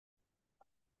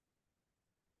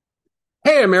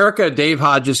Hey, America, Dave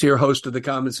Hodges here, host of the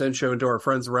Common Sense Show, and to our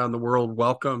friends around the world,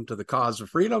 welcome to the cause of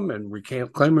freedom and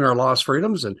reclaiming our lost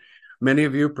freedoms. And many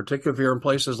of you, particularly if you're in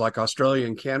places like Australia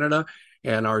and Canada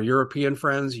and our European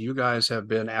friends, you guys have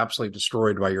been absolutely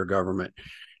destroyed by your government.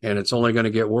 And it's only going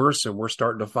to get worse, and we're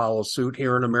starting to follow suit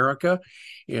here in America.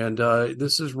 And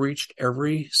this has reached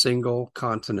every single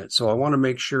continent. So I want to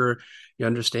make sure you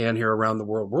understand here around the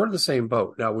world, we're in the same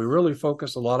boat. Now, we really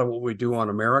focus a lot of what we do on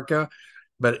America,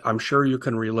 but I'm sure you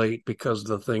can relate because of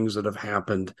the things that have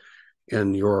happened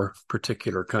in your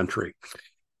particular country.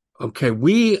 Okay,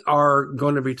 we are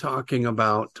going to be talking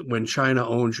about when China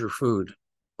owns your food.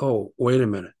 Oh, wait a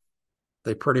minute.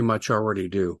 They pretty much already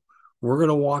do. We're going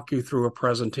to walk you through a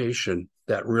presentation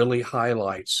that really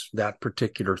highlights that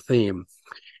particular theme.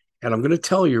 And I'm going to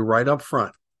tell you right up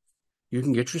front, you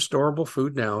can get your storable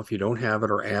food now if you don't have it,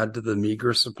 or add to the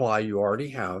meager supply you already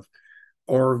have.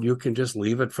 Or you can just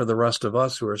leave it for the rest of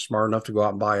us who are smart enough to go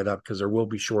out and buy it up, because there will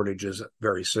be shortages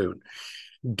very soon.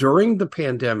 During the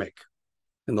pandemic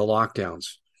and the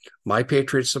lockdowns, My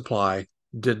Patriot Supply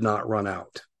did not run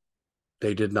out.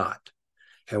 They did not.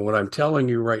 And what I'm telling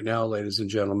you right now, ladies and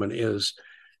gentlemen, is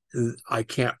I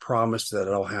can't promise that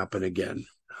it'll happen again,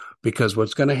 because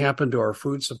what's going to happen to our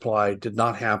food supply did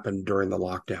not happen during the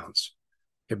lockdowns.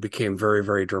 It became very,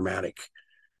 very dramatic.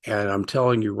 And I'm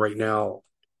telling you right now,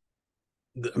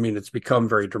 I mean, it's become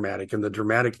very dramatic, and the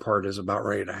dramatic part is about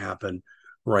ready to happen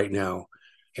right now.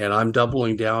 And I'm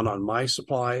doubling down on my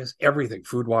supplies, everything: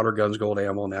 food, water, guns, gold,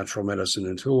 ammo, natural medicine,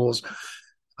 and tools.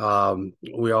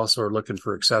 We also are looking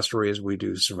for accessories. We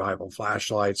do survival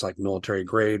flashlights, like military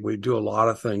grade. We do a lot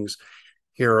of things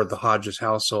here at the Hodges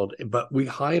household, but we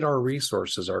hide our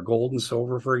resources, our gold and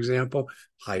silver, for example,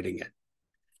 hiding it.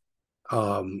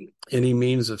 Any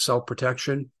means of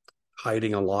self-protection,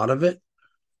 hiding a lot of it,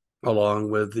 along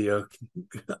with the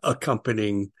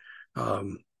accompanying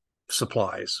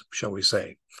supplies, shall we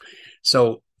say.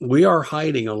 So we are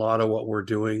hiding a lot of what we're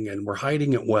doing, and we're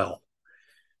hiding it well.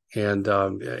 And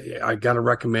I got to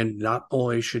recommend, not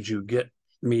only should you get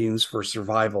means for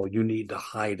survival, you need to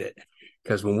hide it.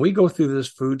 Because when we go through this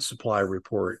food supply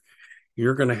report,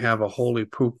 you're going to have a holy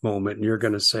poop moment, and you're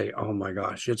going to say, oh my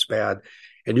gosh, it's bad.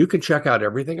 And you can check out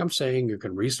everything I'm saying. You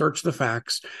can research the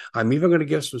facts. I'm even going to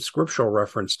give some scriptural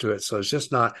reference to it. So it's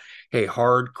just not, hey,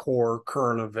 hardcore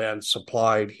current events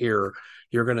applied here.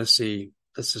 You're going to see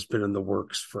this has been in the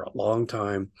works for a long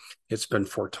time. It's been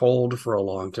foretold for a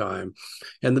long time.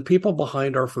 And the people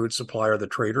behind our food supply are the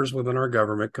traders within our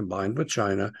government, combined with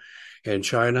China. And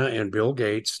China and Bill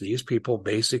Gates, these people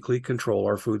basically control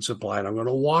our food supply. And I'm going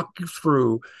to walk you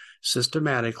through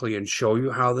systematically and show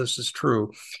you how this is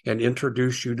true, and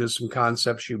introduce you to some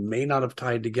concepts you may not have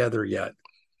tied together yet.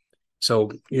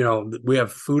 So, we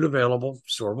have food available,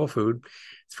 storable food.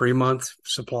 3-month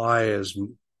supply is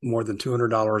more than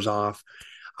 $200 off.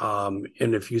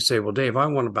 And if you say, well, Dave, I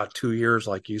want about 2 years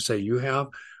like you say you have,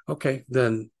 okay,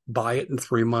 then buy it in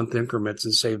 3-month increments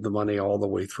and save the money all the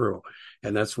way through.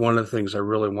 And that's one of the things I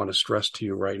really want to stress to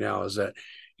you right now, is that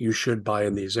you should buy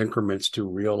in these increments to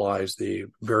realize the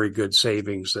very good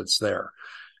savings that's there.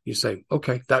 You say,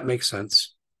 okay, that makes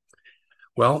sense.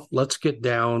 Well, let's get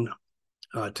down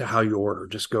to how you order.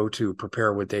 Just go to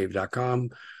preparewithdave.com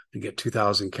to get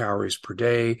 2,000 calories per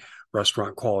day,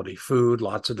 restaurant quality food,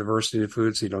 lots of diversity of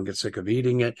food so you don't get sick of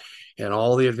eating it, and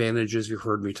all the advantages you've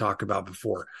heard me talk about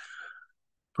before.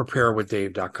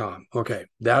 Preparewithdave.com. Okay,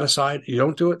 that aside, you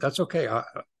don't do it, that's okay. I'm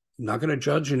not going to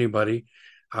judge anybody.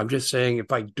 I'm just saying,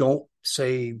 if I don't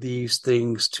say these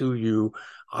things to you,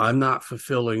 I'm not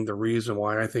fulfilling the reason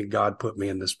why I think God put me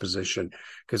in this position,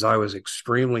 because I was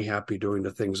extremely happy doing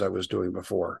the things I was doing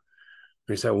before.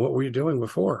 And he said, what were you doing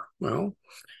before? Well,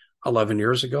 11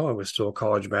 years ago, I was still a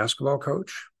college basketball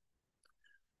coach.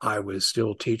 I was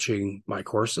still teaching my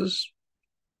courses,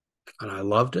 and I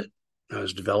loved it. I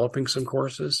was developing some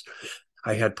courses.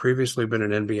 I had previously been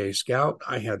an NBA scout.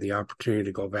 I had the opportunity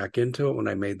to go back into it when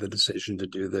I made the decision to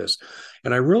do this.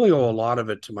 And I really owe a lot of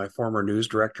it to my former news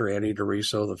director, Annie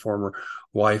DeRiso, the former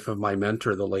wife of my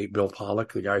mentor, the late Bill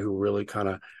Pollock, the guy who really kind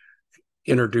of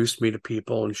introduced me to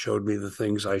people and showed me the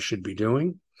things I should be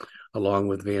doing, along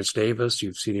with Vance Davis.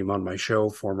 You've seen him on my show,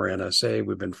 former NSA.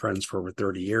 We've been friends for over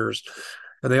 30 years.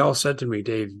 And they all said to me,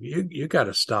 Dave, you got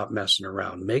to stop messing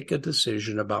around. Make a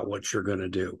decision about what you're going to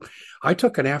do. I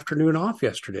took an afternoon off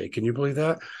yesterday. Can you believe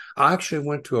that? I actually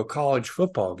went to a college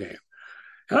football game.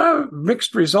 And I have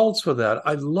mixed results with that.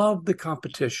 I love the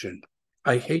competition.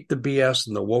 I hate the BS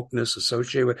and the wokeness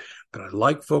associated with it, but I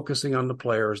like focusing on the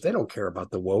players. They don't care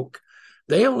about the woke.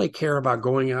 They only care about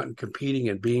going out and competing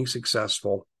and being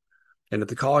successful And at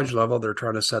the college level, they're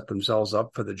trying to set themselves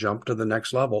up for the jump to the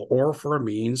next level, or for a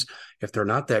means, if they're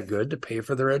not that good, to pay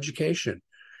for their education.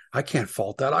 I can't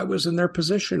fault that. I was in their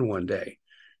position one day.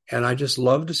 And I just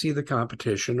love to see the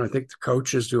competition. I think the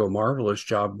coaches do a marvelous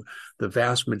job. The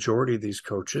vast majority of these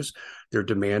coaches, they're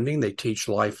demanding. They teach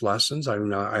life lessons. I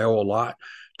owe a lot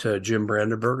to Jim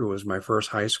Brandenburg, who was my first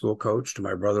high school coach, to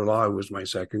my brother-in-law, who was my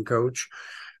second coach,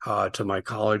 to my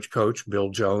college coach, Bill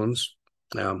Jones.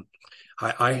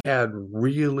 I had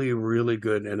really, really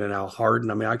good, and then Al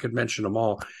Harden. I mean, I could mention them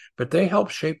all, but they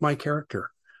helped shape my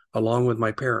character along with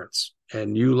my parents.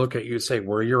 And you look at, you say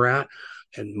where you're at,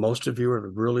 and most of you are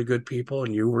really good people,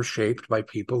 and you were shaped by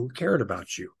people who cared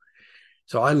about you.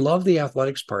 So I love the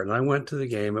athletics part. And I went to the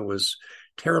game. It was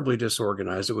terribly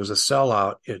disorganized. It was a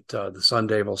sellout at the Sun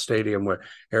Devil Stadium where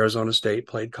Arizona State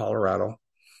played Colorado.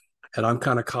 And I'm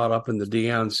kind of caught up in the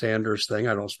Deion Sanders thing.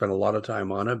 I don't spend a lot of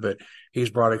time on it, but he's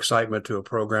brought excitement to a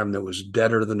program that was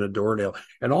deader than a doornail.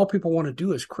 And all people want to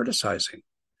do is criticize him.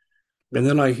 And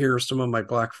then I hear some of my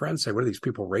black friends say, what are these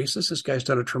people, racist? This guy's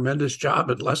done a tremendous job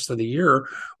in less than a year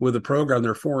with the program.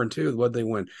 They're 4-2. What, they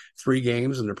win 3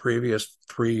 games in the previous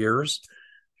 3 years?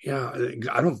 Yeah,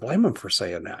 I don't blame them for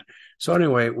saying that. So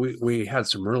anyway, we had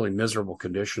some really miserable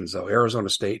conditions, though. Arizona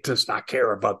State does not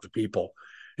care about the people.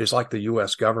 It's like the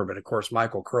U.S. government. Of course,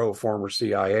 Michael Crow, former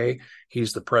CIA,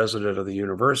 he's the president of the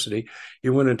university.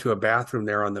 You went into a bathroom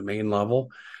there on the main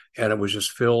level, and it was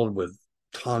just filled with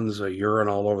tons of urine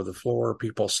all over the floor,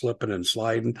 people slipping and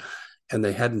sliding, and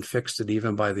they hadn't fixed it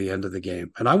even by the end of the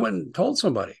game. And I went and told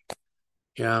somebody,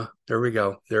 yeah, there we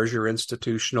go. There's your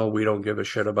institutional, we don't give a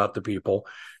shit about the people.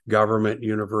 Government,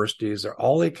 universities,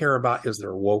 all they care about is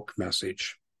their woke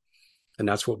message. And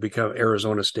that's what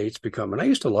Arizona State's become. And I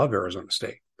used to love Arizona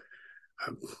State.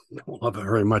 I don't love it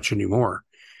very much anymore.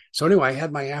 So anyway, I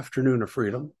had my afternoon of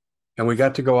freedom, and we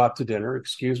got to go out to dinner.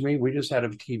 Excuse me, we just had a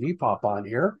TV pop on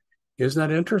here. Isn't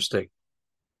that interesting?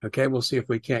 Okay, we'll see if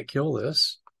we can't kill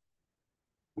this.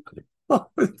 Oh,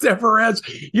 it never ends.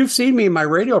 You've seen me in my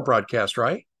radio broadcast,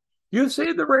 right? You've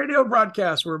seen the radio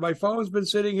broadcast where my phone's been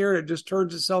sitting here and it just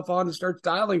turns itself on and starts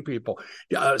dialing people.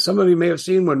 Some of you may have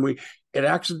seen when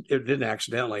it didn't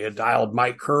accidentally, it dialed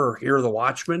Mike Kerr here, the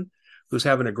Watchman, who's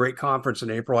having a great conference in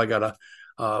April. I got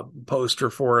a poster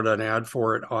for it, an ad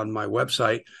for it on my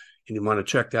website, and you want to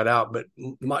check that out. But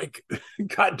Mike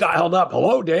got dialed up.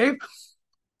 Hello, Dave.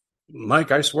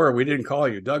 Mike, I swear we didn't call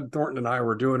you. Doug Thornton and I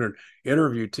were doing an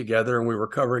interview together, and we were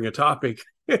covering a topic.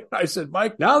 I said,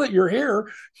 Mike, now that you're here,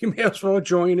 you may as well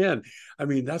join in. I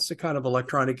mean, that's the kind of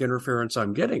electronic interference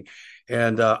I'm getting.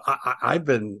 And I've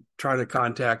been trying to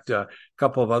contact a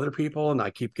couple of other people, and I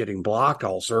keep getting blocked.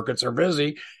 All circuits are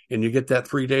busy. And you get that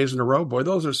 3 days in a row. Boy,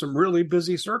 those are some really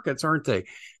busy circuits, aren't they?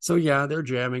 So, yeah, they're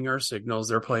jamming our signals.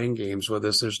 They're playing games with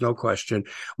us. There's no question.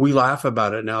 We laugh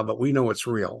about it now, but we know it's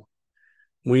real.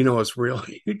 We know it's real.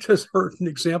 You just heard an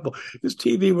example. This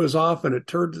TV was off and it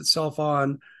turned itself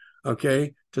on,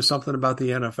 okay, to something about the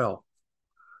NFL.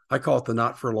 I call it the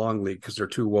not for long league because they're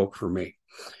too woke for me.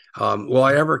 Will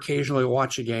I ever occasionally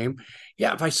watch a game?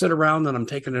 Yeah, if I sit around and I'm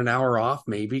taking an hour off,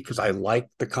 maybe, because I like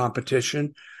the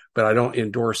competition, but I don't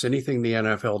endorse anything the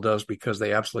NFL does because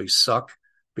they absolutely suck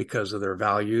because of their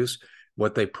values,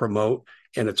 what they promote,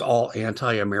 and it's all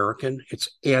anti-American. It's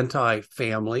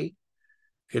anti-family.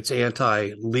 It's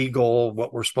anti-legal,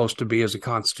 what we're supposed to be as a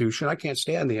constitution. I can't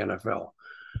stand the NFL.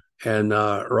 And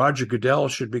Roger Goodell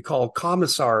should be called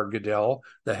Commissar Goodell,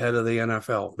 the head of the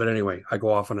NFL. But anyway, I go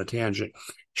off on a tangent.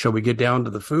 Shall we get down to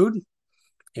the food?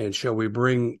 And shall we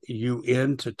bring you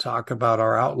in to talk about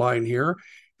our outline here?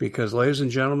 Because, ladies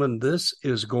and gentlemen, this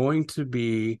is going to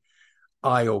be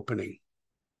eye-opening.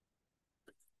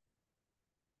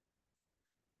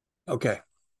 Okay.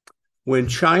 When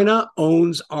China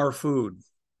owns our food,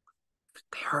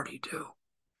 they already do.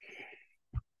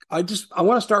 I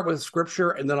want to start with scripture,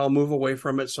 and then I'll move away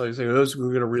from it. So you say, those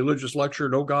who get a religious lecture,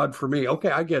 no God for me.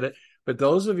 Okay, I get it. But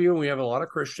those of you, and we have a lot of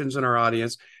Christians in our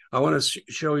audience, I want to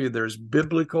show you there's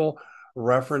biblical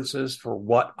references for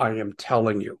what I am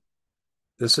telling you.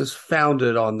 This is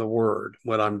founded on the word,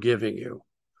 what I'm giving you,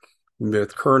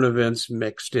 with current events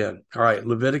mixed in. All right,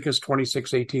 Leviticus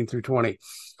 26:18-20.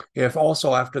 If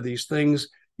also after these things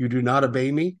you do not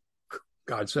obey me,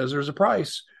 God says there's a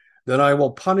price, then I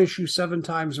will punish you 7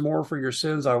 times more for your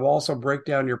sins. I will also break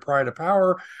down your pride of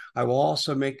power. I will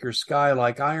also make your sky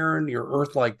like iron, your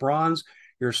earth like bronze.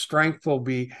 Your strength will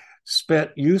be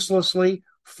spent uselessly,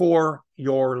 for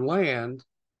your land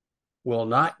will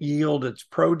not yield its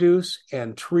produce,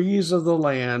 and trees of the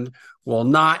land will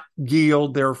not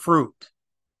yield their fruit.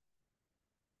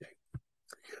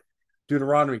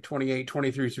 Deuteronomy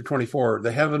 28:23-24.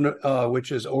 The heaven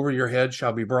which is over your head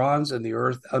shall be bronze, and the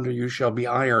earth under you shall be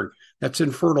iron. That's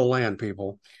infertile land,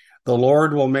 people. The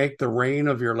Lord will make the rain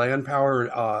of your land powder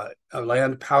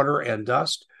and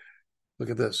dust. Look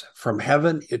at this. From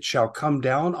heaven it shall come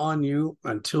down on you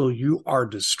until you are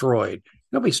destroyed.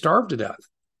 You'll be starved to death.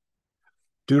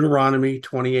 Deuteronomy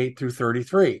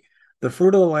 28-33. The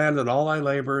fruit of the land and all thy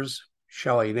labors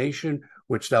shall a nation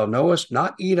which thou knowest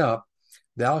not eat up.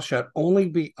 Thou shalt only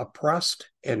be oppressed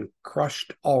and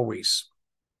crushed always.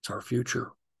 It's our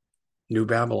future. New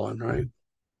Babylon, right?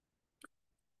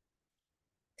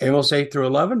 Amos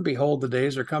 8-11, behold, the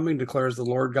days are coming, declares the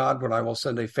Lord God, when I will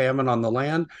send a famine on the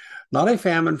land, not a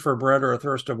famine for bread or a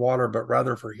thirst of water, but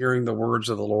rather for hearing the words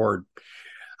of the Lord.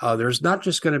 There's not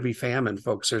just going to be famine,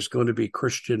 folks. There's going to be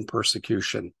Christian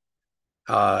persecution.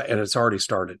 And it's already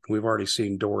started. We've already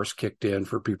seen doors kicked in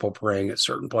for people praying at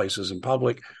certain places in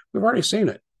public. We've already seen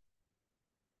it.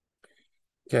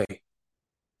 Okay.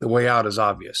 The way out is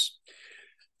obvious.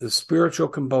 The spiritual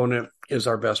component is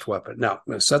our best weapon. Now, I'm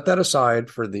going to set that aside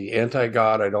for the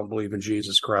anti-God, I don't believe in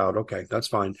Jesus crowd. Okay, that's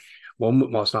fine.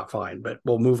 Well, it's not fine, but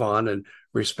we'll move on and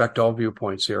respect all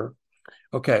viewpoints here.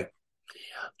 Okay.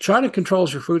 China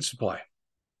controls your food supply,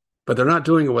 but they're not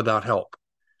doing it without help.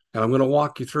 And I'm going to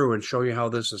walk you through and show you how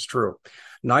this is true.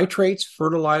 Nitrates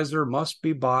fertilizer must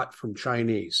be bought from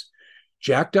Chinese.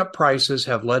 Jacked up prices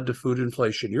have led to food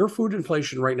inflation. Your food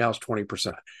inflation right now is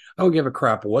 20%. I don't give a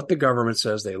crap what the government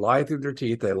says. They lie through their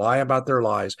teeth. They lie about their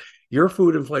lies. Your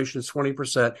food inflation is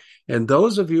 20%. And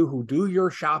those of you who do your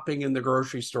shopping in the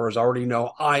grocery stores already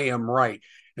know I am right.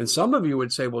 And some of you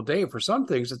would say, well, Dave, for some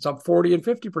things, it's up 40 and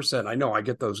 50%. I know I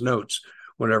get those notes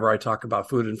whenever I talk about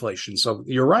food inflation. So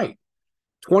you're right.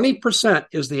 20%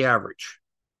 is the average.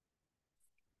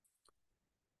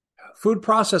 Food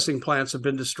processing plants have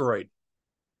been destroyed.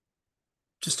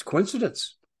 Just a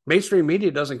coincidence. Mainstream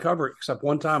media doesn't cover it, except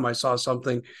one time I saw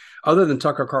something other than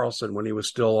Tucker Carlson when he was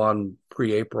still on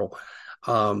pre-April.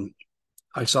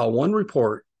 I saw one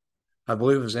report, I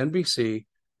believe it was NBC,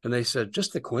 and they said,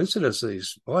 just the coincidence of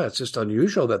these, boy, it's just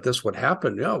unusual that this would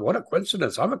happen. Yeah, what a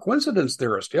coincidence. I'm a coincidence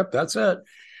theorist. Yep, that's it.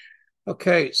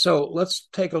 Okay, so let's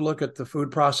take a look at the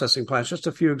food processing plants. Just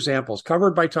a few examples.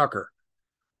 Covered by Tucker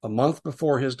a month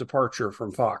before his departure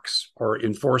from Fox, or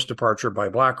enforced departure by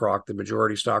BlackRock, the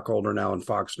majority stockholder now in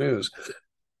Fox News.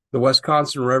 The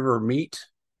Wisconsin River Meat,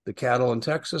 the cattle in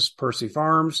Texas, Percy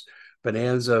Farms,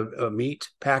 Bonanza Meat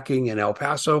Packing in El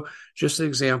Paso. Just an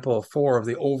example of 4 of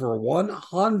the over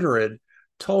 100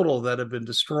 total that have been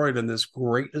destroyed in this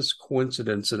greatest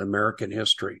coincidence in American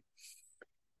history.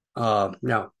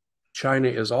 Now, China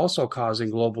is also causing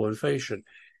global inflation.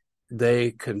 They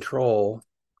control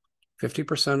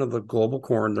 50% of the global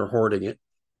corn. They're hoarding it.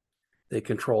 They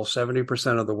control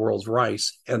 70% of the world's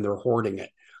rice, and they're hoarding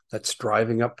it. That's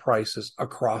driving up prices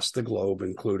across the globe,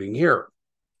 including here.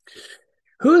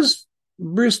 Who's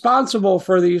responsible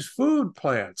for these food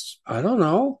plants? I don't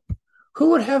know.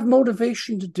 Who would have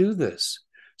motivation to do this?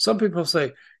 Some people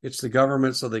say it's the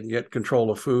government so they can get control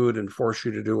of food and force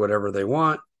you to do whatever they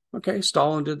want. Okay,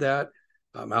 Stalin did that.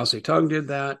 Mao Zedong did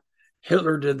that.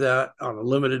 Hitler did that on a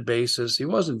limited basis. He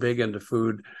wasn't big into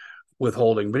food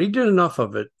withholding, but he did enough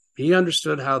of it. He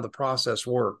understood how the process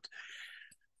worked.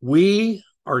 We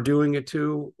are doing it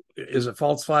too. Is it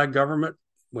false flag government?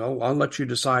 Well, I'll let you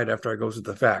decide after I go through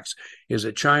the facts. Is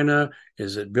it China?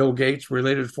 Is it Bill Gates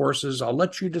related forces? I'll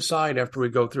let you decide after we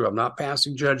go through. I'm not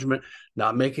passing judgment,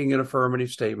 not making an affirmative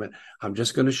statement. I'm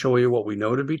just going to show you what we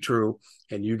know to be true,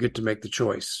 and you get to make the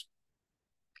choice.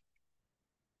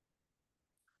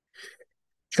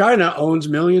 China owns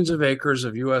millions of acres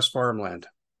of U.S. farmland.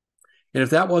 And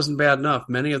if that wasn't bad enough,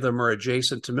 many of them are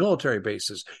adjacent to military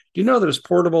bases. Do you know there's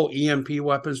portable EMP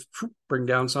weapons bring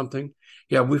down something?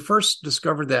 Yeah, we first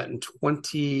discovered that in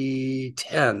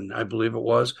 2010, I believe it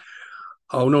was.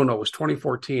 Oh, no, it was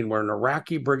 2014, where an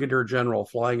Iraqi brigadier general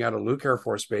flying out of Luke Air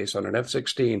Force Base on an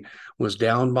F-16 was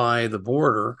down by the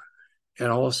border, and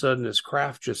all of a sudden his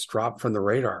craft just dropped from the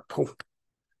radar. Boom.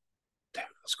 Damn,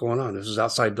 what's going on? This is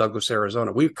outside Douglas,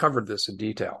 Arizona. We've covered this in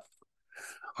detail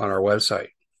on our website.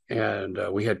 And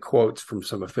we had quotes from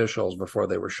some officials before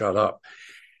they were shut up.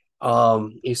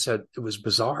 He said it was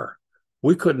bizarre.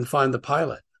 We couldn't find the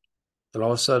pilot. And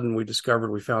all of a sudden we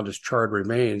discovered we found his charred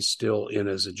remains still in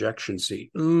his ejection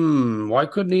seat. Why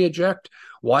couldn't he eject?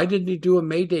 Why didn't he do a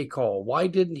Mayday call? Why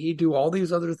didn't he do all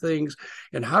these other things?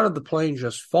 And how did the plane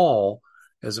just fall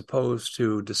as opposed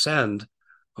to descend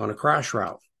on a crash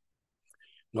route?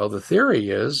 Well, the theory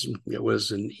is it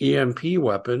was an EMP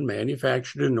weapon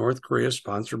manufactured in North Korea,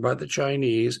 sponsored by the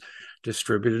Chinese,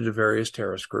 distributed to various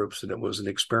terrorist groups, and it was an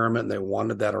experiment, and they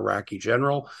wanted that Iraqi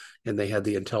general, and they had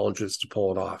the intelligence to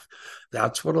pull it off.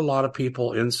 That's what a lot of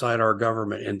people inside our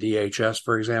government and DHS,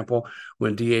 for example,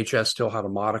 when DHS still had a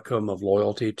modicum of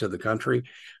loyalty to the country,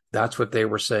 that's what they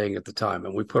were saying at the time.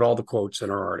 And we put all the quotes in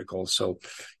our articles, so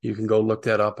you can go look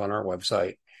that up on our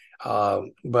website.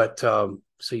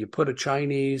 So you put a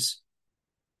Chinese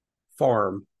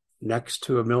farm next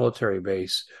to a military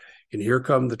base, and here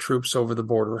come the troops over the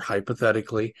border,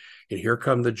 hypothetically, and here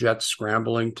come the jets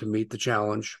scrambling to meet the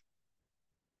challenge.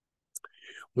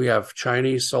 We have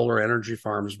Chinese solar energy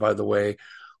farms, by the way,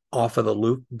 off of the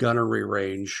Luke Gunnery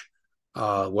Range,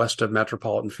 west of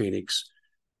metropolitan Phoenix.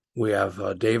 We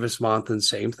have Davis-Monthan,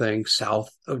 same thing, south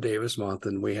of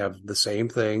Davis-Monthan. We have the same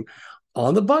thing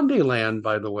on the Bundy land,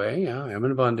 by the way. Yeah,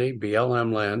 Emmett Bundy,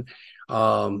 BLM land,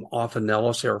 off of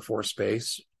Nellis Air Force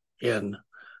Base in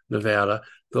Nevada.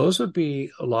 Those would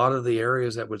be a lot of the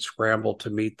areas that would scramble to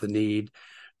meet the need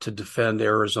to defend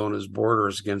Arizona's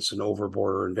borders against an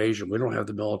over-border invasion. We don't have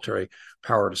the military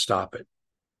power to stop it.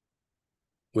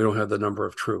 We don't have the number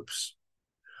of troops.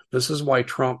 This is why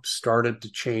Trump started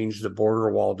to change the border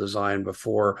wall design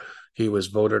before he was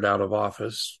voted out of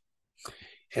office.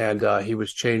 And he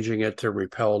was changing it to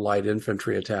repel light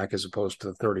infantry attack as opposed to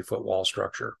the 30-foot wall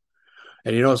structure.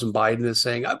 And you notice Biden is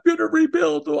saying, I'm going to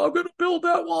rebuild. I'm going to build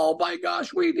that wall. My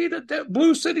gosh, we need it.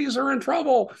 Blue cities are in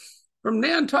trouble from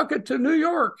Nantucket to New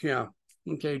York. Yeah.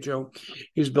 Okay, Joe.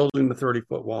 He's building the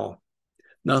 30-foot wall.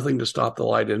 Nothing to stop the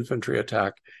light infantry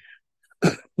attack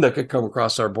that could come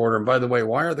across our border. And by the way,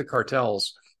 why are the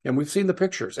cartels, and we've seen the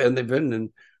pictures, and they've been in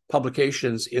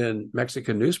publications in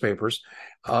Mexican newspapers,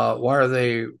 why are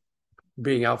they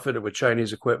being outfitted with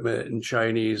Chinese equipment and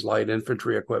Chinese light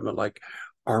infantry equipment like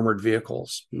armored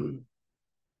vehicles?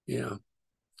 Yeah.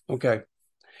 Okay.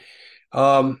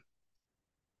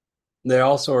 They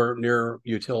also are near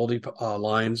utility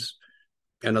lines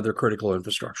and other critical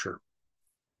infrastructure.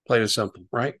 Plain and simple,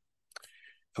 right?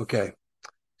 Okay.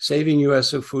 Saving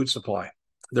U.S. food supply.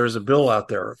 There's a bill out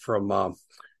there from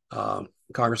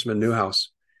Congressman Newhouse.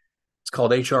 It's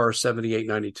called H.R.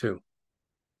 7892.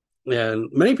 And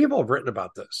many people have written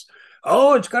about this.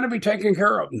 Oh, it's going to be taken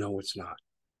care of. No, it's not.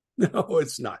 No,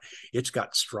 it's not. It's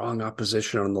got strong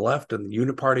opposition on the left, and the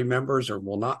Uniparty members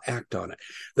will not act on it.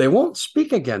 They won't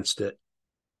speak against it.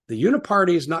 The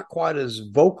Uniparty is not quite as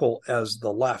vocal as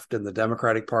the left in the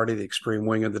Democratic Party, the extreme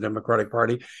wing of the Democratic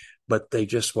Party, but they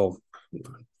just will.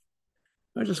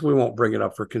 We won't bring it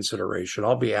up for consideration.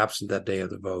 I'll be absent that day of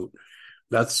the vote.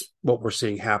 That's what we're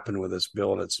seeing happen with this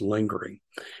bill, and it's lingering.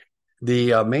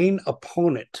 The main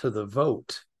opponent to the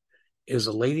vote is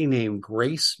a lady named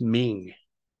Grace Meng,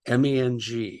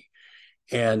 M-E-N-G,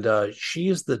 and she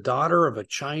is the daughter of a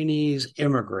Chinese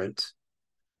immigrant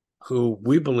who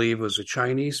we believe was a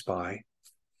Chinese spy.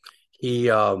 He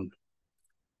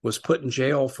was put in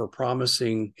jail for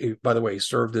promising, by the way, he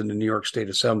served in the New York State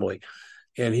Assembly,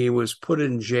 and he was put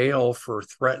in jail for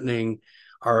threatening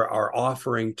or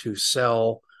offering to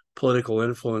sell political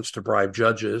influence to bribe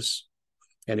judges.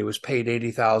 And he was paid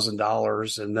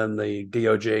 $80,000, and then the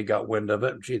DOJ got wind of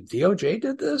it. Gee, DOJ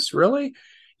did this? Really?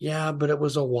 Yeah, but it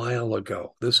was a while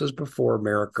ago. This is before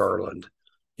Merrick Garland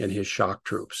and his shock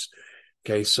troops.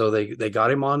 Okay, so they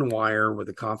got him on wire with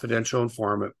a confidential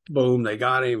informant. Boom, they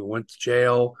got him, went to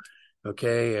jail.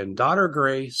 Okay, and daughter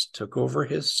Grace took over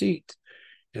his seat.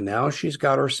 And now she's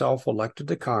got herself elected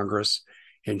to Congress,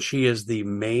 and she is the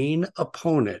main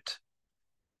opponent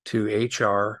to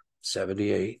H.R.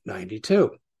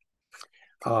 7892.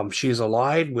 She's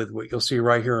allied with what you'll see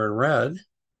right here in red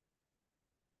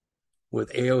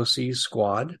with AOC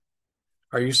squad.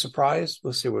 Are you surprised?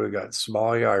 Let's see what we got.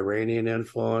 Somalia, Iranian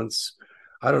influence.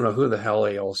 I don't know who the hell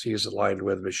AOC is aligned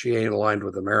with, but she ain't aligned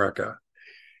with America.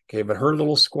 Okay, but her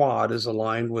little squad is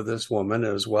aligned with this woman,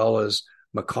 as well as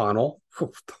McConnell.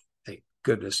 Thank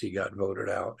goodness he got voted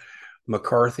out.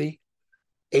 McCarthy,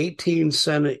 18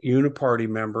 Senate Uniparty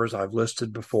members I've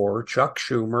listed before, Chuck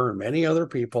Schumer and many other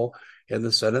people in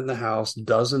the Senate and the House,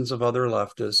 dozens of other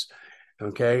leftists.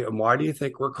 Okay, and why do you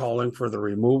think we're calling for the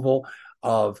removal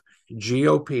of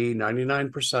GOP,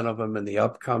 99% of them in the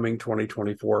upcoming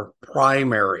 2024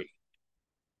 primary?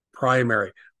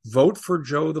 Vote for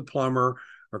Joe the plumber,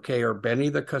 okay, or Benny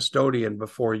the custodian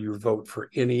before you vote for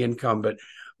any incumbent,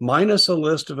 minus a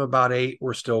list of about 8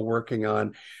 we're still working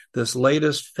on. This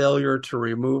latest failure to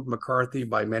remove McCarthy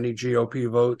by many GOP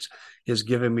votes is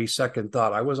giving me second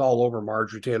thought. I was all over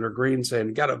Marjorie Taylor Greene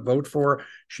saying, got to vote for her.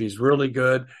 She's really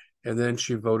good. And then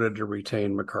she voted to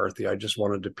retain McCarthy. I just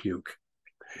wanted to puke.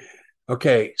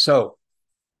 Okay, so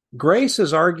Grace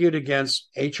has argued against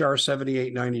HR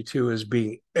 7892 as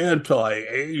being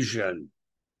anti-Asian.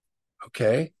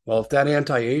 Okay, well, if that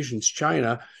anti-Asian's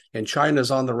China, and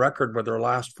China's on the record with their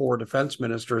last four defense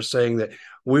ministers saying that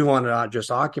we want to not just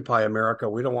occupy America,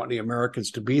 we don't want any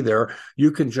Americans to be there,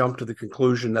 you can jump to the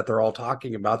conclusion that they're all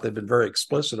talking about, they've been very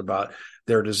explicit about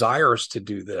their desires to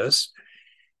do this.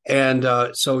 And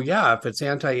so, yeah, if it's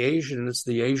anti-Asian, it's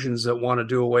the Asians that want to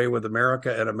do away with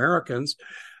America and Americans,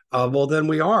 well, then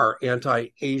we are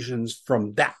anti-Asians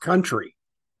from that country,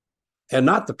 and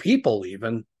not the people,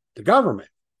 even the government,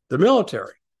 the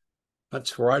military.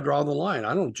 That's where I draw the line.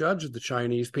 I don't judge the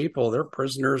Chinese people. They're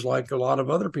prisoners like a lot of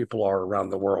other people are around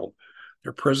the world.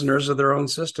 They're prisoners of their own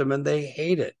system, and they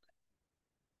hate it.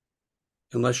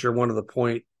 Unless you're one of the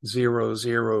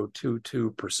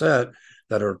 0.0022%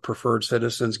 that are preferred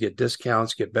citizens, get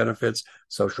discounts, get benefits,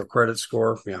 social credit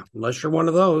score. Yeah, unless you're one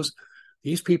of those,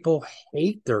 these people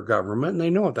hate their government, and they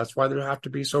know it. That's why they have to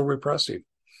be so repressive.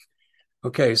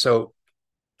 Okay, so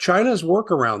China's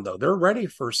workaround, though, they're ready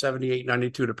for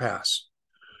 7892 to pass.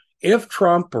 If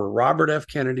Trump or Robert F.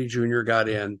 Kennedy Jr. got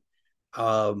in,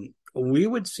 we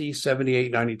would see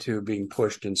 7892 being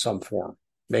pushed in some form.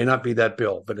 May not be that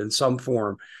bill, but in some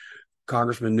form,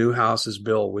 Congressman Newhouse's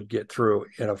bill would get through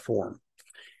in a form.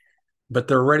 But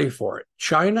they're ready for it.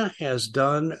 China has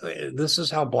done, this is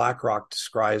how BlackRock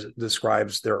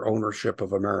describes their ownership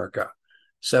of America.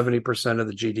 70% of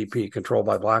the GDP controlled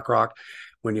by BlackRock.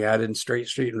 When you add in State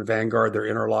Street and Vanguard, they're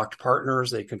interlocked partners.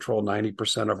 They control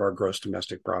 90% of our gross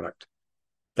domestic product.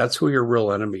 That's who your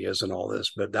real enemy is in all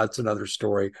this, but that's another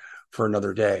story for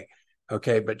another day.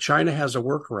 Okay, but China has a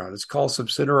workaround. It's called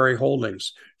subsidiary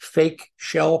holdings, fake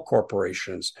shell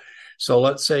corporations. So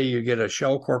let's say you get a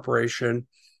shell corporation,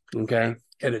 okay,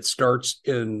 and it starts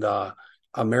in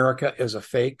America as a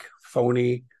fake,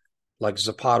 phony, like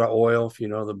Zapata Oil, if you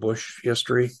know the Bush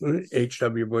history,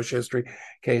 H.W. Bush history.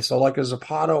 Okay, so like a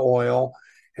Zapata Oil,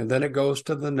 and then it goes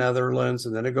to the Netherlands,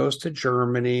 and then it goes to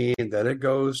Germany, and then it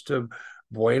goes to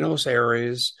Buenos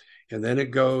Aires, and then it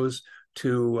goes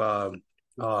to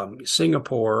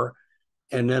Singapore,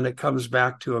 and then it comes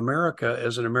back to America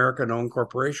as an American-owned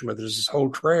corporation. But there's this whole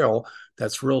trail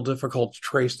that's real difficult to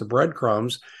trace the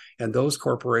breadcrumbs, and those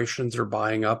corporations are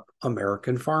buying up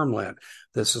American farmland.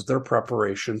 This is their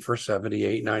preparation for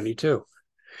 7892.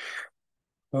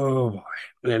 Oh,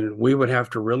 and we would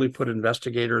have to really put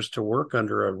investigators to work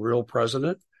under a real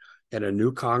president and a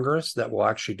new Congress that will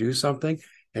actually do something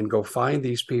and go find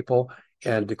these people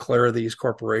and declare these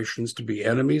corporations to be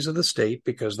enemies of the state,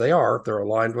 because they are. If they're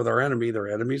aligned with our enemy, they're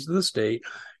enemies of the state.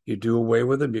 You do away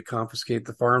with them, you confiscate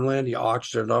the farmland, you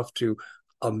auction it off to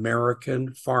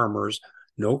American farmers,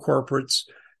 no corporates,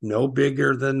 no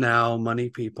bigger than now money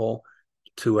people,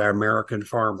 to American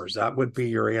farmers. That would be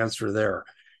your answer there.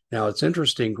 Now, it's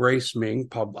interesting, Grace Ming,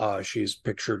 she's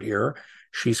pictured here.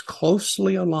 She's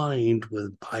closely aligned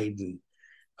with Biden.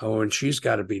 Oh, and she's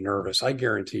got to be nervous, I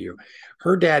guarantee you.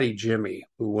 Her daddy, Jimmy,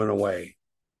 who went away,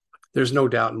 there's no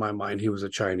doubt in my mind he was a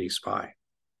Chinese spy.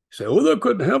 You say, oh, that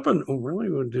couldn't happen. Oh, really?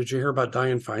 Did you hear about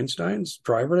Dianne Feinstein's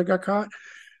driver that got caught?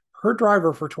 Her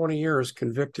driver for 20 years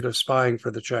convicted of spying for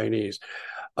the Chinese.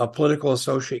 A political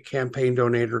associate campaign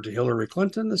donator to Hillary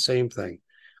Clinton, the same thing.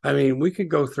 I mean, we could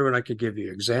go through and I could give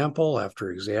you example after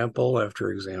example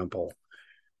after example.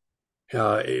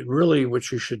 Really,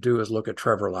 what you should do is look at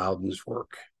Trevor Loudon's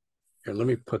work. Here, let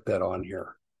me put that on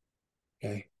here.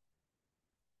 Okay.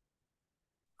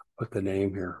 Put the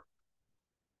name here.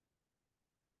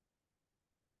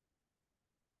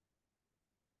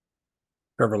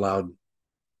 Trevor Loudon.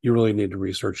 You really need to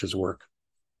research his work.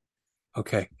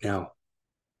 Okay, now,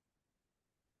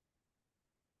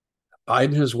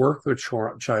 Biden has worked with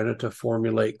China to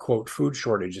formulate, quote, food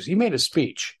shortages. He made a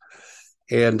speech,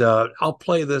 and I'll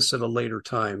play this at a later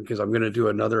time because I'm going to do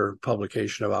another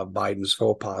publication about Biden's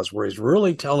faux pas where he's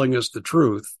really telling us the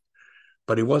truth,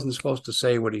 but he wasn't supposed to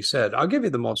say what he said. I'll give you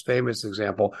the most famous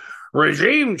example.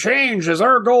 Regime change is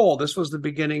our goal. This was the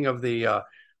beginning of the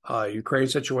Ukraine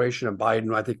situation, and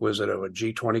Biden, I think, was at a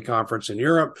G20 conference in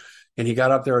Europe, and he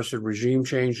got up there and said regime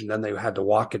change, and then they had to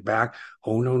walk it back.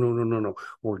 Oh, no.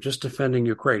 We're just defending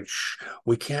Ukraine. Shh,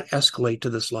 we can't escalate to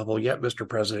this level yet, Mr.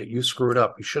 President. You screwed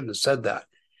up. You shouldn't have said that.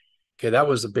 Okay, that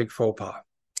was the big faux pas.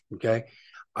 Okay,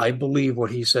 I believe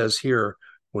what he says here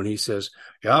when he says,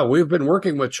 yeah, we've been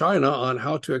working with China on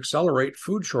how to accelerate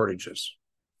food shortages.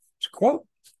 It's a quote.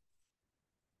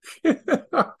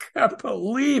 I can't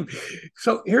believe.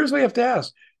 So here's what you have to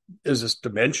ask. Is this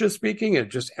dementia speaking? It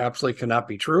just absolutely cannot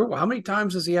be true. Well, how many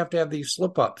times does he have to have these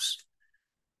slip-ups?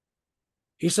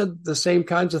 He said the same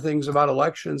kinds of things about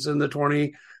elections in the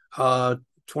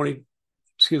 2020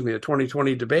 the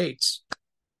 2020 debates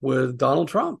with Donald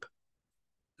Trump.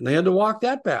 And they had to walk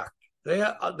that back.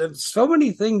 There's so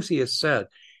many things he has said.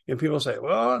 And people say,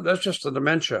 well, that's just the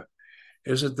dementia.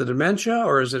 Is it the dementia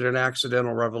or is it an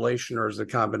accidental revelation or is it a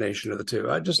combination of the two?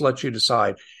 I just let you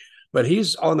decide. But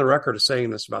he's on the record of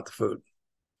saying this about the food.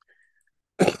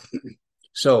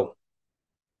 So,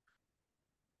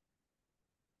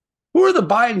 who are the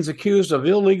Bidens accused of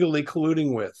illegally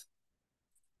colluding with?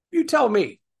 You tell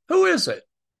me. Who is it?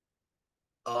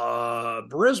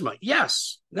 Burisma.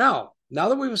 Yes. Now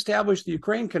that we've established the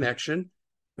Ukraine connection,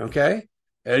 okay,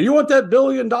 and you want that $1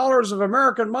 billion of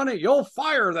American money, you'll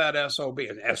fire that SOB.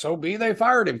 And SOB, they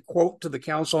fired him. Quote to the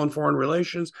Council on Foreign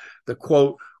Relations. The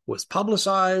quote was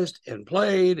publicized and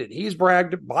played, and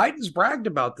Biden's bragged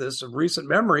about this of recent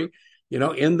memory.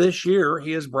 In this year,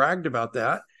 he has bragged about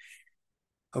that.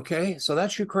 Okay, so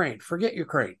that's Ukraine. Forget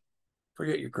Ukraine.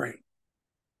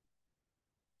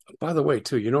 By the way,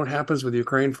 too, you know what happens with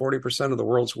Ukraine? 40% of the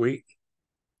world's wheat.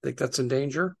 Think that's in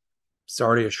danger? It's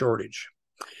already a shortage.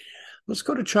 Let's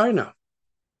go to China,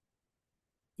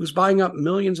 who's buying up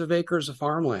millions of acres of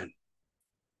farmland.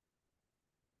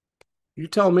 You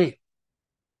tell me.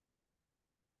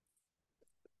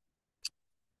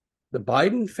 The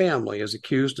Biden family is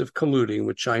accused of colluding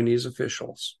with Chinese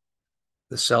officials,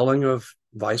 the selling of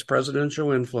vice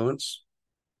presidential influence,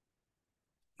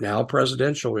 now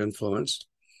presidential influence.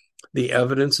 The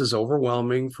evidence is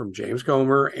overwhelming from James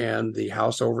Comer and the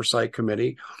House Oversight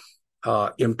Committee.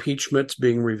 Impeachment's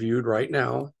being reviewed right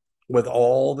now with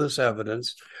all this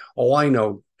evidence. Oh, I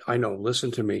know.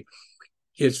 Listen to me.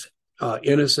 It's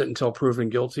innocent until proven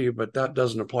guilty, but that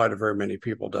doesn't apply to very many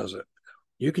people, does it?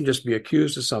 You can just be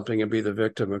accused of something and be the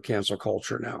victim of cancel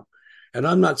culture now. And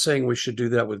I'm not saying we should do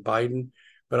that with Biden,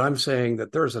 but I'm saying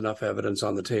that there's enough evidence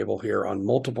on the table here on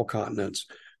multiple continents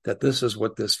that this is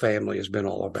what this family has been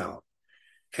all about.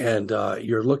 And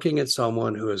you're looking at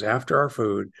someone who is after our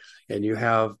food, and you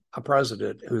have a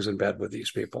president who's in bed with these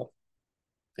people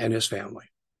and his family.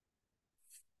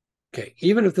 Okay,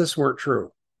 even if this weren't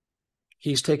true,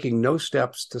 he's taking no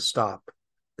steps to stop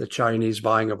the Chinese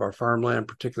buying of our farmland,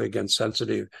 particularly against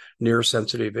near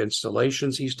sensitive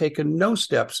installations. He's taken no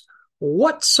steps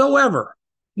whatsoever.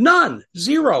 None.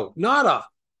 Zero. Nada.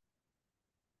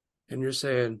 And you're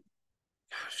saying,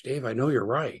 gosh, Dave, I know you're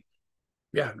right.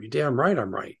 Yeah, you're damn right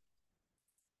I'm right.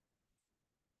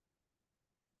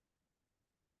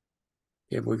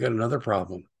 Yeah, but we got another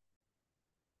problem.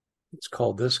 It's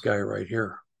called this guy right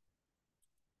here.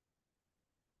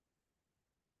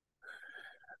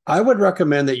 I would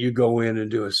recommend that you go in and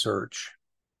do a search.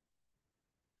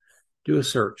 Do a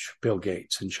search, Bill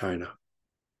Gates in China.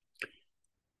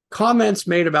 Comments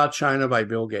made about China by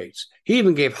Bill Gates. He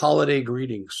even gave holiday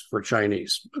greetings for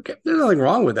Chinese. Okay, there's nothing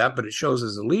wrong with that, but it shows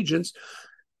his allegiance.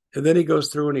 And then he goes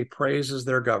through and he praises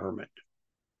their government.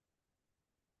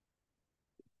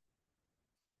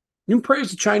 You can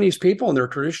praise the Chinese people and their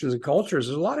traditions and cultures.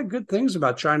 There's a lot of good things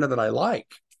about China that I like.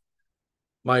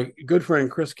 My good friend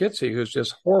Chris Kitsey, who's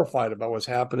just horrified about what's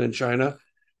happened in China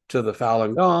to the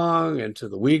Falun Gong and to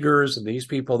the Uyghurs and these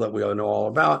people that we all know all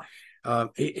about,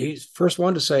 he's first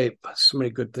one to say so many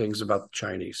good things about the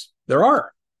Chinese. There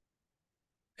are.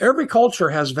 Every culture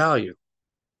has value,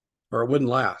 or it wouldn't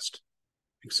last,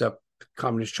 except the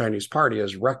Communist Chinese Party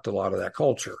has wrecked a lot of that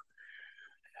culture.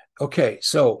 Okay,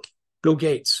 so Bill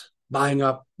Gates buying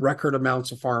up record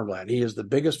amounts of farmland. He is the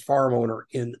biggest farm owner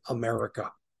in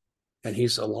America. And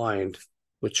he's aligned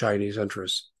with Chinese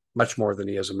interests much more than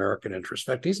he has American interests.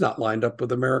 In fact, he's not lined up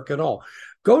with America at all.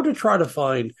 Go to try to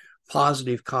find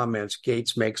positive comments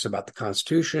Gates makes about the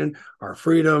Constitution, our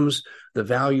freedoms, the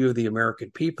value of the American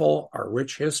people, our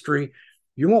rich history.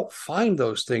 You won't find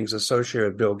those things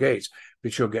associated with Bill Gates,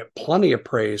 but you'll get plenty of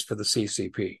praise for the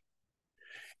CCP.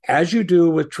 As you do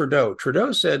with Trudeau.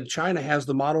 Trudeau said China has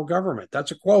the model government. That's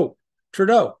a quote.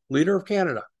 Trudeau, leader of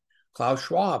Canada. Klaus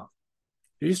Schwab.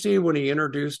 Did you see when he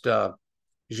introduced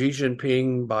Xi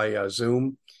Jinping by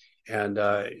Zoom and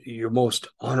your most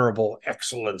honorable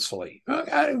excellency?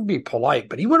 I'd be polite,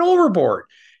 but he went overboard.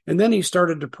 And then he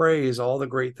started to praise all the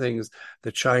great things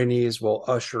the Chinese will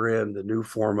usher in the new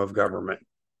form of government.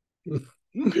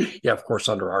 Yeah, of course,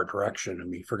 under our direction. I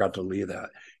mean, he forgot to leave that.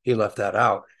 He left that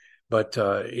out. But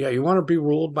yeah, you want to be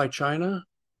ruled by China?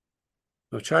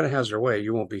 If China has their way,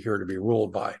 you won't be here to be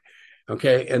ruled by.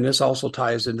 Okay, and this also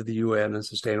ties into the UN and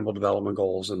Sustainable Development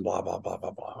Goals and blah, blah, blah,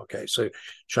 blah, blah. Okay, so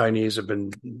Chinese have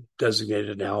been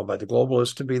designated now by the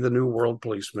globalists to be the new world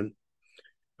policeman,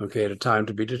 okay, at a time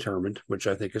to be determined, which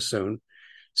I think is soon.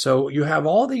 So you have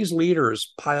all these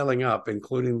leaders piling up,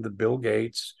 including the Bill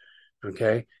Gates,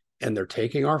 okay, and they're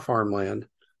taking our farmland,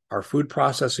 Our food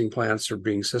processing plants are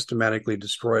being systematically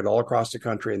destroyed all across the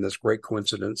country in this great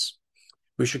coincidence.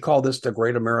 We should call this the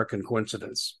Great American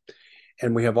Coincidence.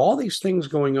 And we have all these things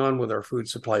going on with our food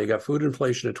supply. You got food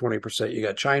inflation at 20%. You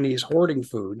got Chinese hoarding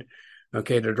food,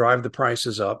 okay, to drive the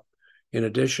prices up in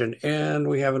addition. And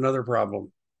we have another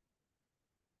problem.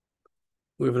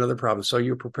 So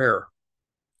you prepare.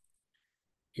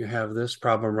 You have this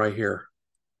problem right here.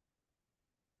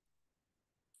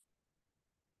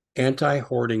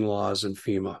 Anti-hoarding laws in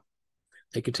FEMA.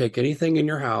 They could take anything in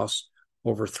your house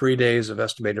over 3 days of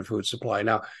estimated food supply.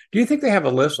 Now, do you think they have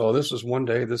a list? Oh, this is 1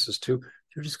 day, this is 2.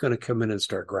 They're just going to come in and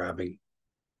start grabbing.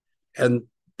 And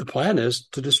the plan is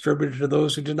to distribute it to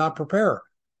those who did not prepare,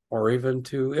 or even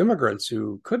to immigrants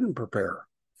who couldn't prepare.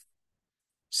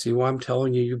 See why I'm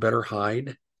telling you, you better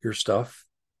hide your stuff?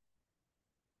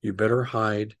 You better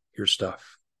hide your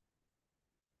stuff.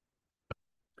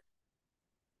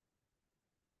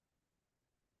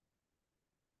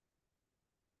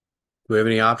 Do we have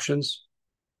any options?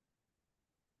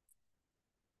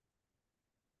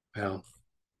 Well,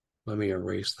 let me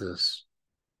erase this,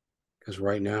 because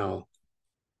right now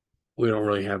we don't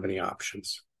really have any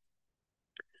options.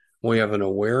 We have an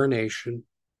aware nation.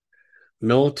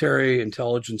 Military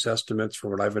intelligence estimates,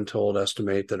 from what I've been told,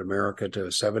 estimate that America to a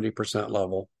 70%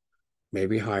 level,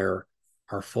 maybe higher,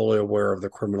 are fully aware of the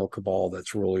criminal cabal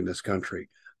that's ruling this country,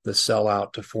 the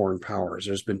sellout to foreign powers.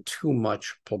 There's been too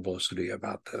much publicity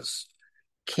about this.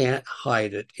 Can't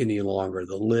hide it any longer.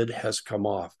 The lid has come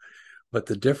off. But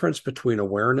the difference between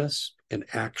awareness and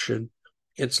action,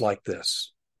 it's like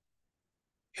this.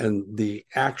 And the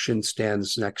action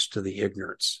stands next to the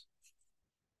ignorance.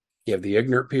 You have the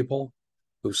ignorant people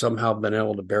who've somehow been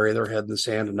able to bury their head in the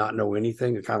sand and not know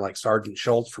anything. They're kind of like Sergeant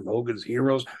Schultz from Hogan's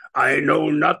Heroes. I know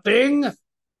nothing.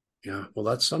 Yeah, well,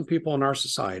 that's some people in our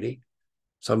society.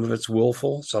 Some of it's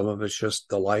willful. Some of it's just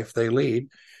the life they lead.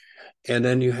 And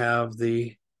then you have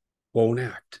the won't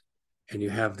act, and you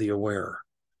have the aware.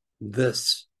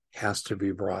 This has to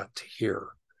be brought to here.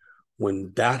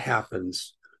 When that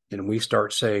happens, and we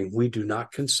start saying, we do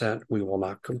not consent, we will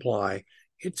not comply,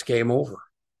 it's game over.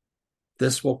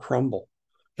 This will crumble.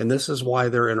 And this is why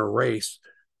they're in a race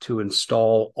to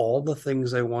install all the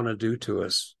things they want to do to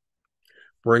us,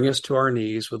 bring us to our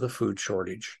knees with a food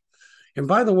shortage. And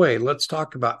by the way, let's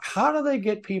talk about how do they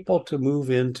get people to move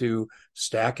into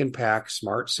stack and pack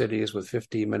smart cities with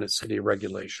 15-minute city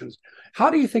regulations? How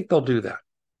do you think they'll do that?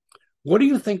 What do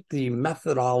you think the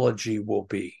methodology will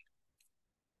be?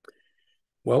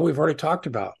 Well, we've already talked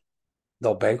about.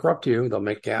 They'll bankrupt you. They'll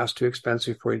make gas too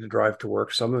expensive for you to drive to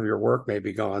work. Some of your work may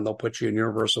be gone. They'll put you in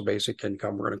universal basic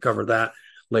income. We're going to cover that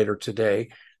later today.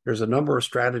 There's a number of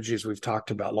strategies we've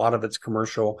talked about. A lot of it's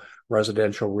commercial,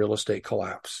 residential, real estate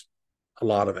collapse. A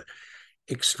lot of it.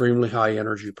 Extremely high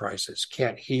energy prices.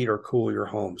 Can't heat or cool your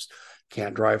homes.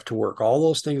 Can't drive to work. All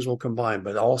those things will combine,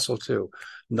 but also too,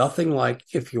 nothing like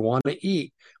if you want to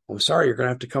eat, I'm sorry, you're going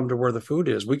to have to come to where the food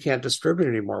is. We can't distribute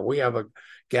anymore. We have a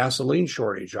gasoline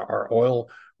shortage. Our oil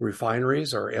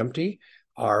refineries are empty.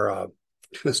 Our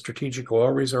strategic oil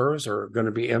reserves are going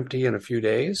to be empty in a few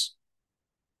days.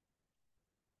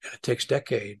 And it takes a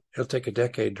decade. It'll take a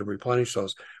decade to replenish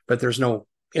those, but there's no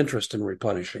interest in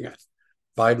replenishing it.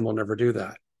 Biden will never do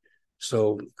that.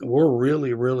 So we're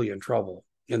really, really in trouble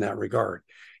in that regard.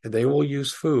 And they will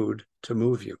use food to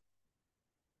move you.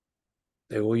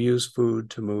 They will use food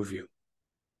to move you.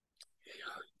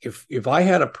 If I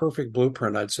had a perfect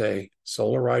blueprint, I'd say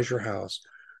solarize your house,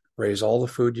 raise all the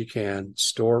food you can,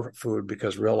 store food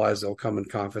because realize they'll come and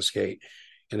confiscate,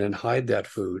 and then hide that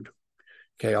food.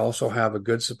 Okay, also have a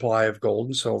good supply of gold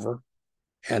and silver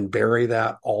and bury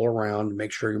that all around.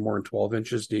 Make sure you're more than 12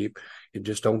 inches deep and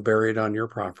just don't bury it on your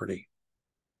property.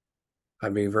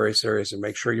 I'm being very serious, and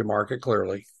make sure you mark it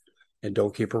clearly and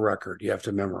don't keep a record. You have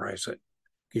to memorize it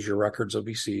because your records will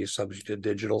be seized, subject to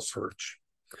digital search.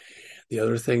 The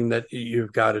other thing that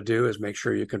you've got to do is make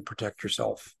sure you can protect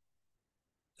yourself.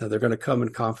 Now, they're going to come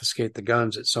and confiscate the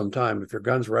guns at some time. If your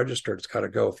gun's registered, it's got to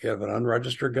go. If you have an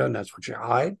unregistered gun, that's what you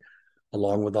hide,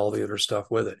 along with all the other stuff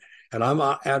with it. And I'm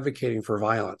not advocating for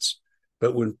violence.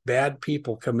 But when bad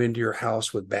people come into your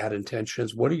house with bad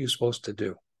intentions, what are you supposed to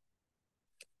do?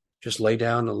 Just lay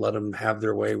down and let them have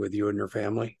their way with you and your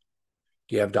family?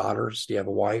 Do you have daughters? Do you have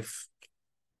a wife?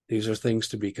 These are things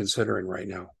to be considering right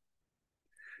now.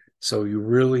 So you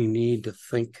really need to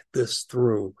think this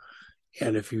through.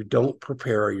 And if you don't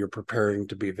prepare, you're preparing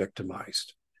to be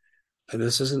victimized. And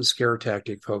this isn't scare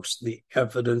tactic, folks. The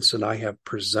evidence, and I have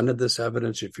presented this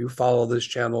evidence. If you follow this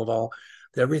channel at all,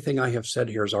 everything I have said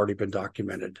here has already been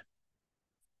documented.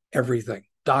 Everything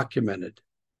documented.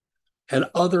 And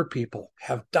other people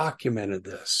have documented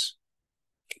this.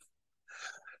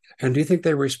 And do you think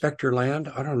they respect your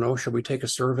land? I don't know. Should we take a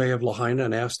survey of Lahaina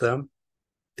and ask them?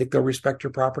 Think they'll respect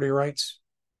your property rights?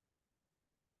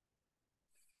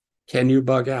 Can you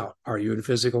bug out? Are you in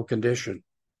physical condition?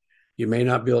 You may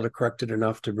not be able to correct it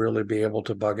enough to really be able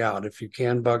to bug out. If you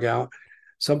can bug out,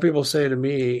 some people say to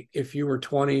me, if you were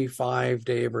 25,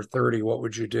 Dave, or 30, what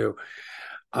would you do?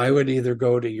 I would either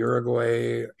go to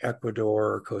Uruguay,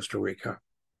 Ecuador, or Costa Rica,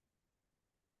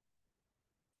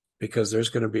 because there's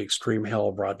going to be extreme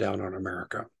hell brought down on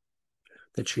America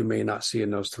that you may not see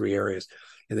in those three areas.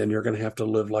 And then you're going to have to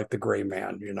live like the gray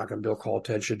man. You're not going to be able to call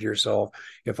attention to yourself.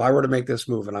 If I were to make this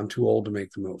move, and I'm too old to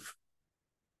make the move,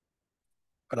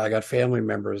 but I got family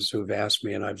members who've asked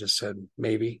me, and I've just said,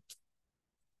 maybe.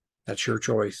 That's your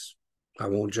choice. I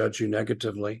won't judge you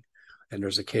negatively, and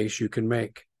there's a case you can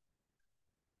make.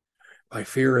 My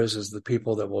fear is the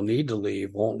people that will need to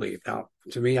leave won't leave. Now,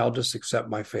 to me, I'll just accept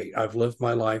my fate. I've lived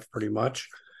my life pretty much.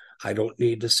 I don't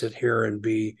need to sit here and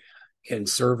be in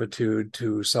servitude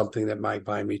to something that might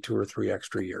buy me 2 or 3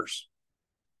 extra years.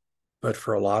 But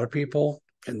for a lot of people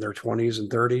in their 20s and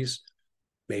 30s,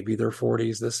 maybe their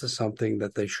 40s, this is something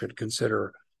that they should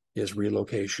consider, is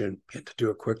relocation, and to do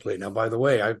it quickly. Now, by the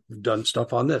way, I've done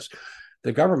stuff on this.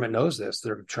 The government knows this.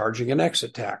 They're charging an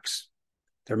exit tax.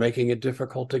 They're making it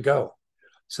difficult to go.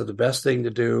 So the best thing to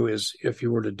do is, if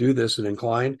you were to do this and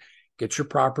incline, get your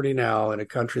property now in a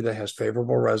country that has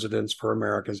favorable residence for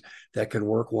Americans that can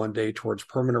work one day towards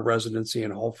permanent residency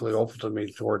and hopefully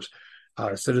ultimately towards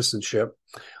citizenship.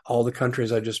 All the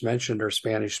countries I just mentioned are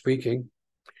Spanish speaking.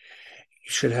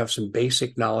 You should have some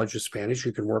basic knowledge of Spanish.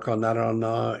 You can work on that on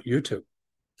YouTube.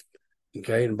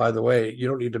 Okay. And by the way, you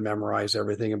don't need to memorize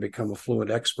everything and become a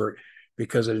fluent expert,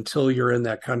 because until you're in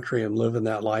that country and live in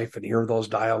that life and hear those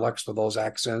dialects with those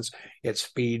accents, it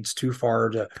speeds too far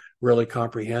to really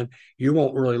comprehend. You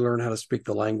won't really learn how to speak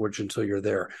the language until you're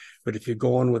there. But if you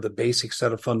go on with a basic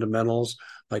set of fundamentals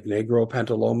like negro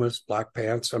pantalones, black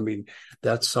pants, I mean,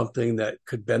 that's something that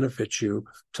could benefit you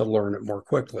to learn it more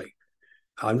quickly.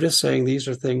 I'm just saying these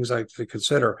are things I to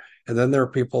consider. And then there are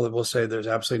people that will say there's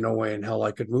absolutely no way in hell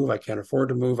I could move. I can't afford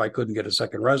to move. I couldn't get a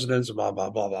second residence, blah, blah,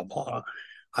 blah, blah, blah.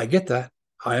 I get that.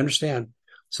 I understand.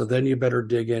 So then you better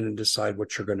dig in and decide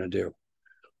what you're going to do.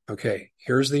 Okay,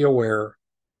 here's the aware.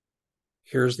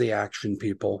 Here's the action,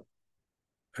 people.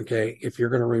 Okay, if you're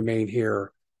going to remain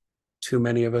here, too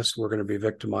many of us, we're going to be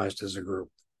victimized as a group.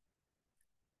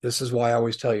 This is why I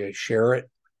always tell you, share it,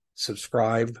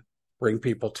 subscribe, bring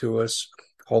people to us.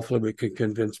 Hopefully we can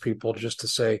convince people just to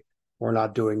say, we're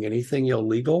not doing anything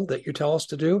illegal that you tell us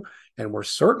to do, and we're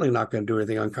certainly not going to do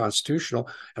anything unconstitutional.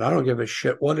 And I don't give a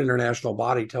shit what international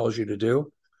body tells you to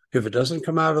do. If it doesn't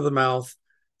come out of the mouth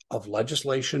of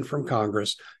legislation from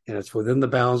Congress and it's within the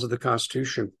bounds of the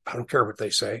Constitution, I don't care what they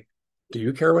say. Do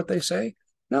you care what they say?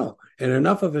 No. And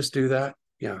enough of us do that.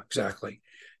 Yeah, exactly.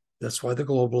 That's why the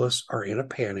globalists are in a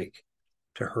panic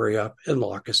to hurry up and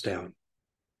lock us down.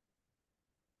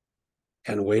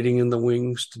 And waiting in the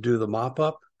wings to do the mop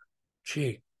up.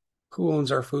 Gee, who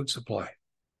owns our food supply?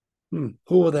 Who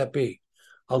will that be?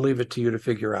 I'll leave it to you to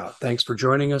figure out. Thanks for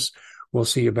joining us. We'll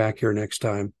see you back here next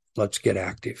time. Let's get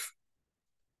active.